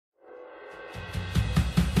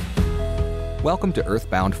Welcome to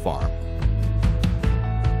Earthbound Farm.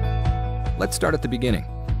 Let's start at the beginning.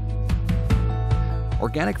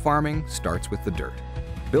 Organic farming starts with the dirt.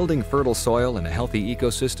 Building fertile soil and a healthy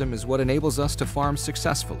ecosystem is what enables us to farm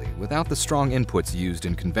successfully without the strong inputs used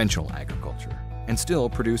in conventional agriculture, and still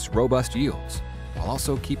produce robust yields, while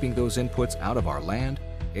also keeping those inputs out of our land,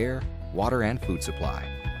 air, water, and food supply.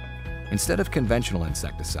 Instead of conventional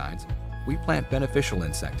insecticides, we plant beneficial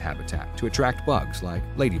insect habitat to attract bugs like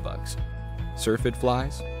ladybugs, syrphid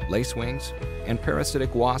flies, lacewings, and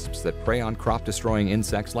parasitic wasps that prey on crop-destroying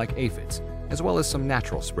insects like aphids, as well as some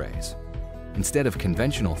natural sprays. Instead of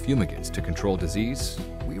conventional fumigants to control disease,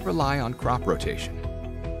 we rely on crop rotation.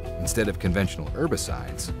 Instead of conventional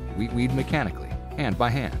herbicides, we weed mechanically and by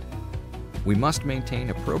hand. We must maintain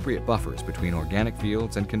appropriate buffers between organic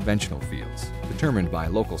fields and conventional fields, determined by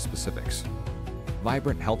local specifics.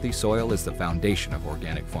 Vibrant, healthy soil is the foundation of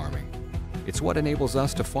organic farming. It's what enables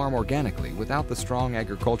us to farm organically without the strong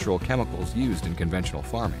agricultural chemicals used in conventional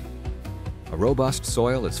farming. A robust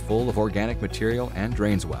soil is full of organic material and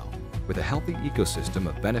drains well, with a healthy ecosystem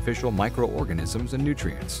of beneficial microorganisms and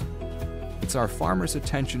nutrients. It's our farmers'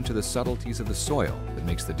 attention to the subtleties of the soil that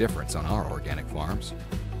makes the difference on our organic farms.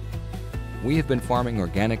 We have been farming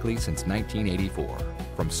organically since 1984,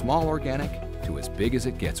 from small organic to as big as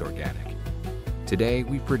it gets organic. Today,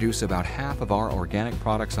 we produce about half of our organic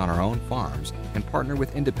products on our own farms and partner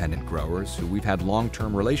with independent growers who we've had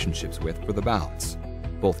long-term relationships with for the balance.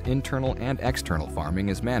 Both internal and external farming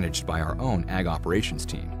is managed by our own ag operations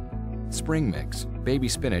team. Spring mix, baby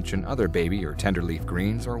spinach, and other baby or tender leaf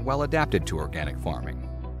greens are well adapted to organic farming.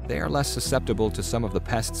 They are less susceptible to some of the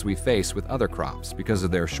pests we face with other crops because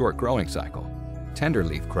of their short growing cycle. Tender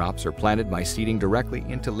leaf crops are planted by seeding directly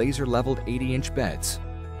into laser-leveled 80-inch beds.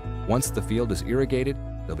 Once the field is irrigated,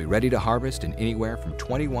 they'll be ready to harvest in anywhere from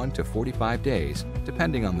 21 to 45 days,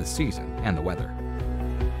 depending on the season and the weather.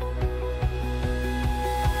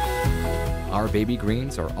 Our baby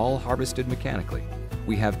greens are all harvested mechanically.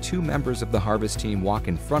 We have 2 members of the harvest team walk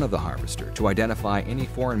in front of the harvester to identify any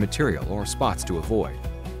foreign material or spots to avoid.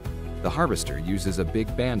 The harvester uses a big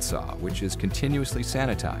bandsaw, which is continuously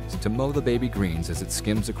sanitized, to mow the baby greens as it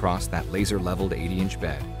skims across that laser-leveled 80-inch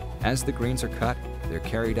bed. As the greens are cut, they're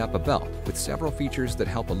carried up a belt with several features that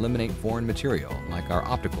help eliminate foreign material, like our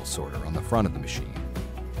optical sorter on the front of the machine,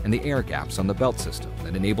 and the air gaps on the belt system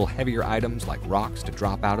that enable heavier items like rocks to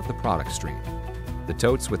drop out of the product stream. The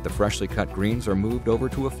totes with the freshly cut greens are moved over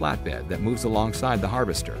to a flatbed that moves alongside the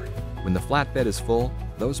harvester. When the flatbed is full,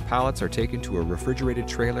 those pallets are taken to a refrigerated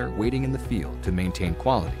trailer waiting in the field to maintain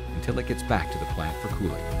quality until it gets back to the plant for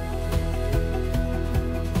cooling.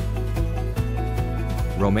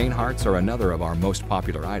 Romaine hearts are another of our most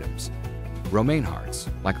popular items. Romaine hearts,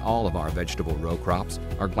 like all of our vegetable row crops,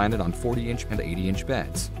 are planted on 40-inch and 80-inch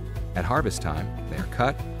beds. At harvest time, they are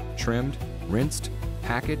cut, trimmed, rinsed,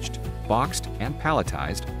 packaged, boxed, and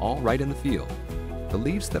palletized, all right in the field. The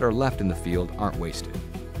leaves that are left in the field aren't wasted.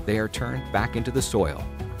 They are turned back into the soil,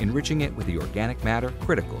 enriching it with the organic matter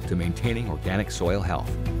critical to maintaining organic soil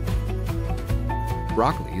health.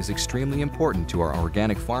 Broccoli is extremely important to our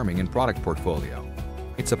organic farming and product portfolio.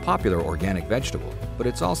 It's a popular organic vegetable, but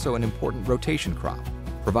it's also an important rotation crop,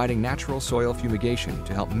 providing natural soil fumigation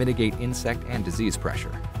to help mitigate insect and disease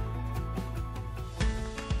pressure.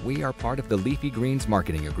 We are part of the Leafy Greens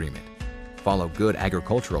Marketing Agreement, follow good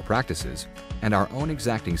agricultural practices, and our own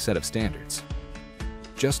exacting set of standards.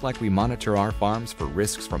 Just like we monitor our farms for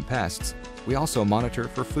risks from pests, we also monitor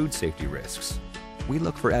for food safety risks. We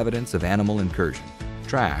look for evidence of animal incursion,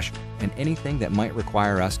 trash, and anything that might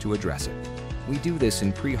require us to address it. We do this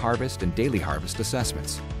in pre-harvest and daily harvest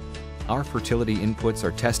assessments. Our fertility inputs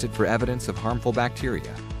are tested for evidence of harmful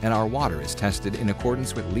bacteria, and our water is tested in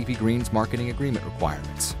accordance with Leafy Greens Marketing Agreement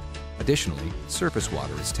requirements. Additionally, surface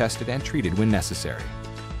water is tested and treated when necessary.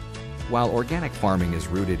 While organic farming is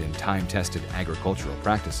rooted in time-tested agricultural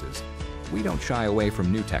practices, we don't shy away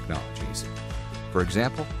from new technologies. For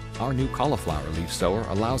example, our new cauliflower leaf sower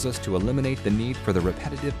allows us to eliminate the need for the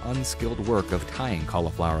repetitive, unskilled work of tying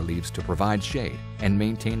cauliflower leaves to provide shade and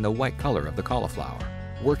maintain the white color of the cauliflower,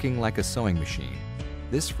 working like a sewing machine.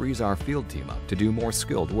 This frees our field team up to do more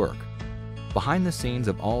skilled work. Behind the scenes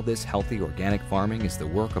of all this healthy organic farming is the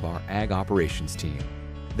work of our ag operations team.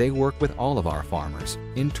 They work with all of our farmers,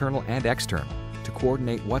 internal and external, to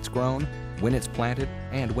coordinate what's grown, when it's planted,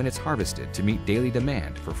 and when it's harvested to meet daily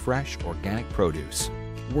demand for fresh, organic produce,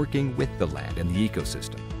 working with the land and the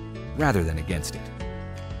ecosystem, rather than against it.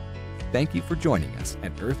 Thank you for joining us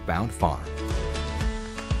at Earthbound Farm.